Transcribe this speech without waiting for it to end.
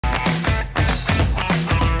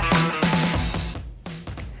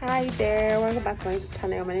Hi there, welcome back to my YouTube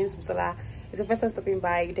channel. My name is Msola. If it's your first time stopping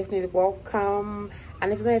by, you're definitely welcome.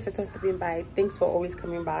 And if it's not your first time stopping by, thanks for always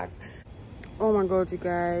coming back. Oh my god, you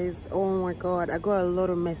guys, oh my god, I got a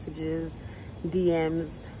lot of messages,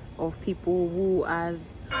 DMs of people who had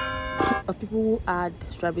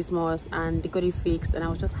strabismus and they got it fixed, and I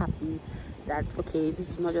was just happy that okay,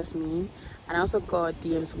 this is not just me. And I also got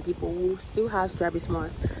DMs from people who still have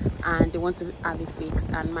strabismus and they want to have it fixed,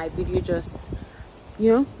 and my video just,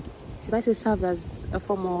 you know, should I say, served as a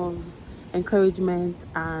form of encouragement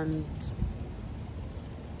and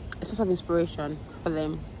a sort of inspiration for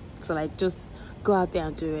them. So like, just go out there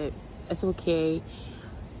and do it. It's okay.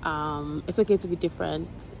 It's okay to be different,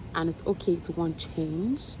 and it's okay to want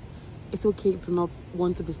change. It's okay to not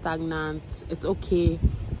want to be stagnant. It's okay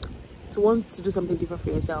to want to do something different for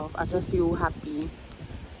yourself. I just feel happy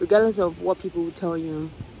regardless of what people will tell you.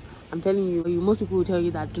 I'm telling you, most people will tell you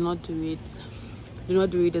that do not do it,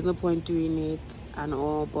 there's no point doing it and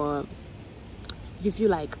all. But if you feel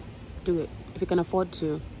like, do it. If you can afford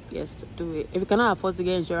to, yes, do it. If you cannot afford to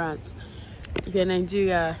get insurance, if you're in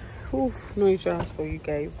Nigeria, oof, no insurance for you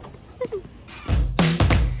guys.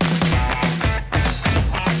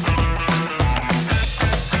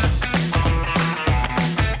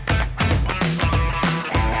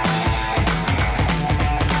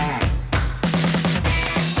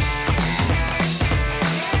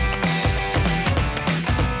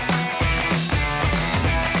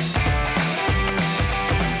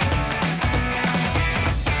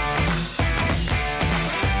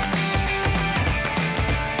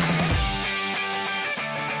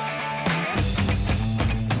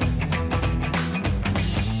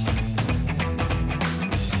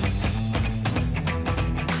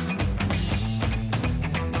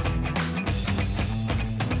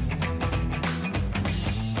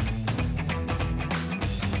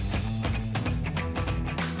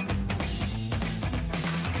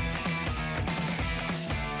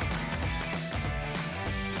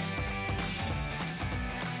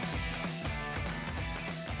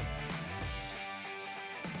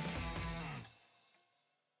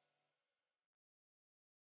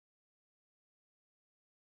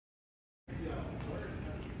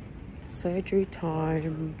 Surgery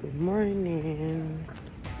time. Good morning.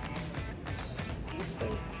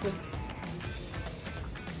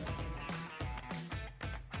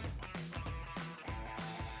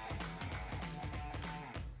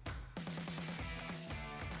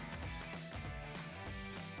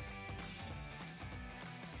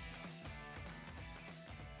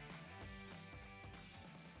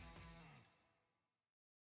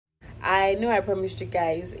 I know I promised you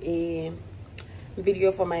guys a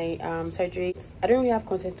video for my surgery. I don't really have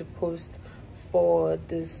content to post for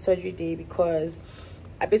the surgery day because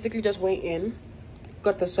I basically just went in,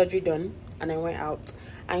 got the surgery done, and I went out.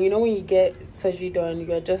 And you know, when you get surgery done,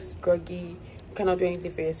 you're just groggy, you cannot do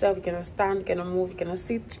anything for yourself, you cannot stand, you cannot move, you cannot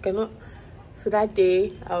sit, you cannot. So that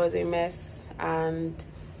day I was a mess, and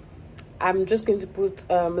I'm just going to put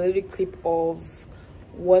a little clip of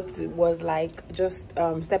what it was like just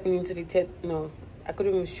stepping into the theater. No, I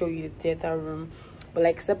couldn't even show you the theater room, but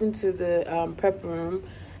like stepping to the prep room,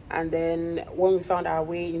 and then when we found our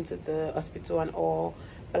way into the hospital and all.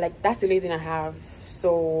 But like, that's the only thing I have,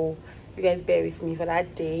 so you guys bear with me for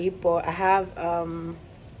that day. But I have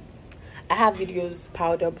videos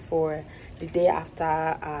piled up for the day after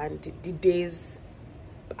and the days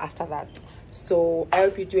after that. So I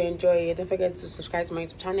hope you do enjoy it. Don't forget to subscribe to my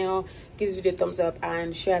YouTube channel, give this video a thumbs up,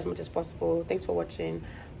 and share as much as possible. Thanks for watching.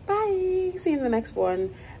 Bye. See you in the next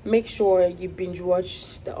one. Make sure you binge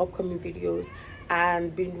watch the upcoming videos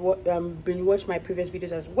and binge watch my previous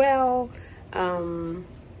videos as well.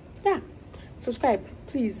 Yeah, subscribe,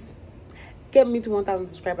 please. Get me to 1,000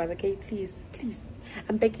 subscribers, okay? Please,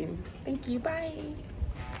 I'm begging. Thank you. Bye.